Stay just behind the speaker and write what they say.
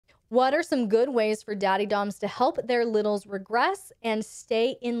What are some good ways for daddy doms to help their littles regress and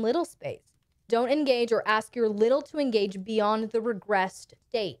stay in little space? Don't engage or ask your little to engage beyond the regressed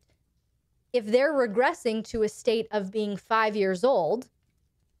state. If they're regressing to a state of being 5 years old,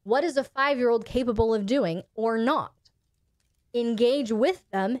 what is a 5-year-old capable of doing or not? Engage with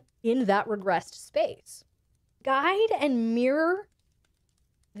them in that regressed space. Guide and mirror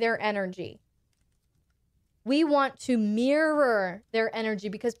their energy. We want to mirror their energy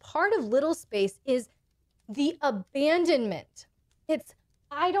because part of little space is the abandonment. It's,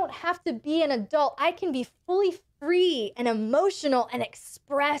 I don't have to be an adult. I can be fully free and emotional and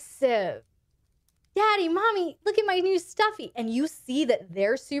expressive. Daddy, mommy, look at my new stuffy. And you see that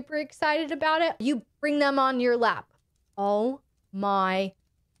they're super excited about it. You bring them on your lap. Oh my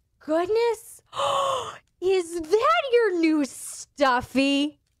goodness. Is that your new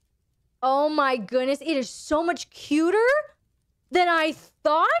stuffy? Oh my goodness. It is so much cuter than I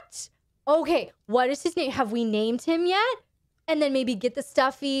thought. Okay, what is his name? Have we named him yet? And then maybe get the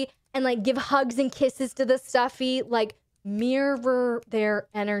stuffy and like give hugs and kisses to the stuffy. Like mirror their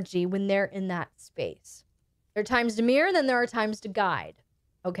energy when they're in that space. There are times to mirror, then there are times to guide.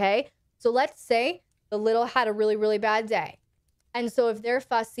 Okay? So let's say the little had a really, really bad day. And so if they're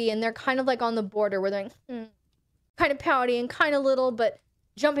fussy and they're kind of like on the border where they're like, kind of pouty and kind of little, but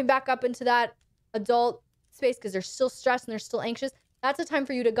jumping back up into that adult space because they're still stressed and they're still anxious, that's a time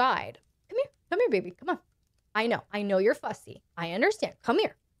for you to guide. Come here, baby, come on. I know you're fussy. I understand. Come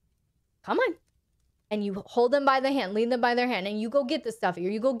here. Come on. And you hold them by the hand, lead them by their hand, and you go get the stuffy, or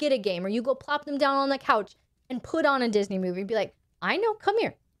you go get a game, or you go plop them down on the couch and put on a Disney movie. Be like, I know, come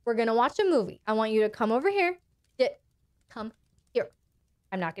here. We're going to watch a movie. I want you to come over here. Come here.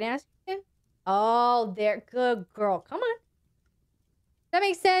 I'm not going to ask you again. Oh, there. Good girl. Come on. That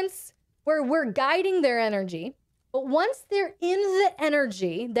makes sense? We're guiding their energy. But once they're in the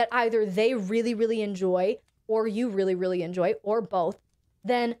energy that either they really, really enjoy or you really, really enjoy or both,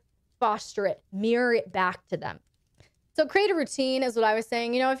 then foster it, mirror it back to them. So create a routine is what I was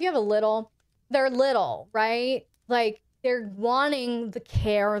saying. You know, if you have a little, they're little, right? Like they're wanting the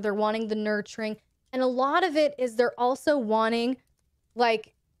care, they're wanting the nurturing. And a lot of it is they're also wanting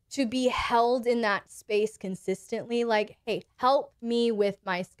like to be held in that space consistently. Like, hey, help me with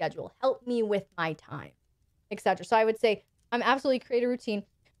my schedule, help me with my time, etc. So I would say absolutely create a routine.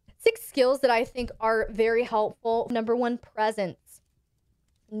 6 skills that I think are very helpful. Number 1, presence.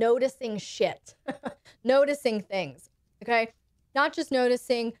 Noticing shit. Noticing things. Okay? Not just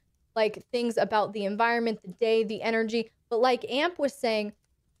noticing like things about the environment, the day, the energy, but like Amp was saying,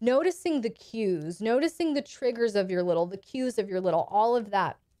 noticing the cues, noticing the triggers of your little, the cues of your little, all of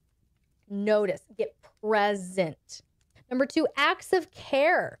that. Notice, get present. Number 2, acts of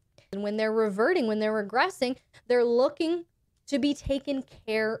care. And when they're reverting, when they're regressing, they're looking to be taken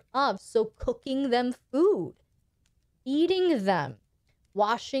care of. So cooking them food, feeding them,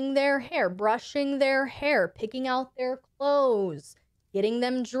 washing their hair, brushing their hair, picking out their clothes, getting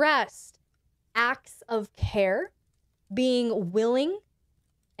them dressed. Acts of care, being willing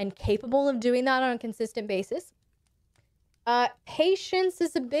and capable of doing that on a consistent basis. Patience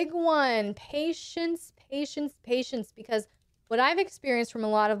is a big one. Patience, because what I've experienced from a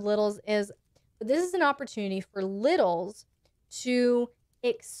lot of littles is this is an opportunity for littles to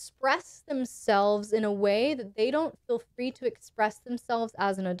express themselves in a way that they don't feel free to express themselves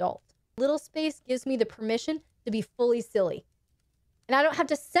as an adult. Little space gives me the permission to be fully silly. And I don't have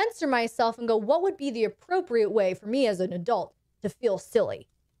to censor myself and go, what would be the appropriate way for me as an adult to feel silly?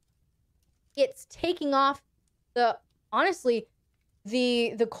 It's taking off honestly,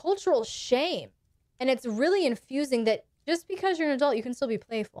 the cultural shame. And it's really infusing that just because you're an adult, you can still be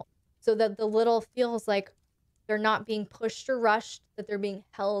playful. So that the little feels like they're not being pushed or rushed, that they're being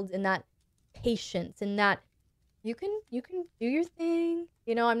held in that patience and that you can do your thing.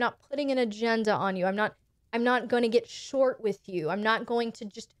 You know, I'm not putting an agenda on you. I'm not going to get short with you. I'm not going to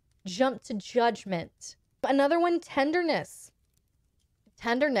just jump to judgment. Another one, tenderness.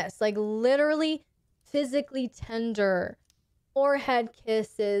 Tenderness, like literally physically tender, forehead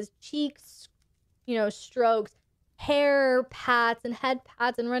kisses, cheeks, you know, strokes, hair pats and head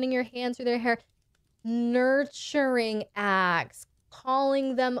pats and running your hands through their hair, nurturing acts,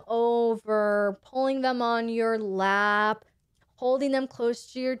 calling them over, pulling them on your lap, holding them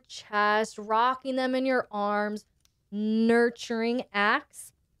close to your chest, rocking them in your arms, nurturing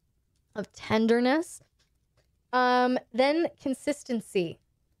acts of tenderness. Then consistency.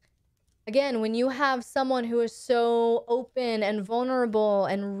 Again, when you have someone who is so open and vulnerable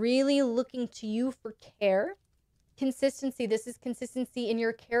and really looking to you for care, consistency. This is consistency in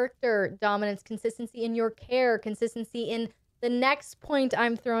your character dominance, consistency in your care, consistency in The next point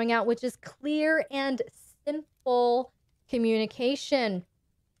I'm throwing out, which is clear and simple communication.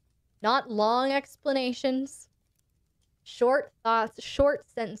 Not long explanations, short thoughts, short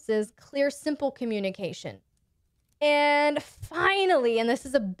sentences, clear, simple communication. And finally, and this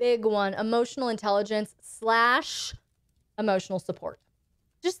is a big one, emotional intelligence / emotional support.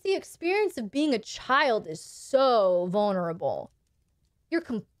 Just the experience of being a child is so vulnerable. You're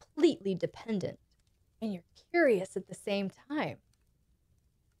completely dependent and you're curious at the same time.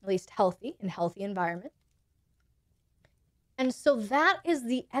 At least healthy environment. And so that is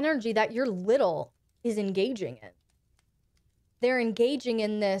the energy that your little is engaging in. They're engaging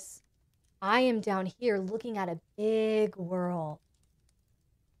in this, I am down here looking at a big world.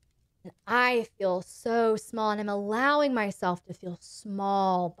 And I feel so small, and I'm allowing myself to feel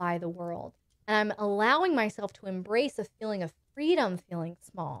small by the world. And I'm allowing myself to embrace a feeling of freedom, feeling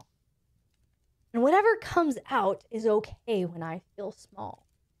small. And whatever comes out is okay when I feel small.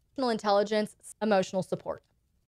 Emotional intelligence, emotional support.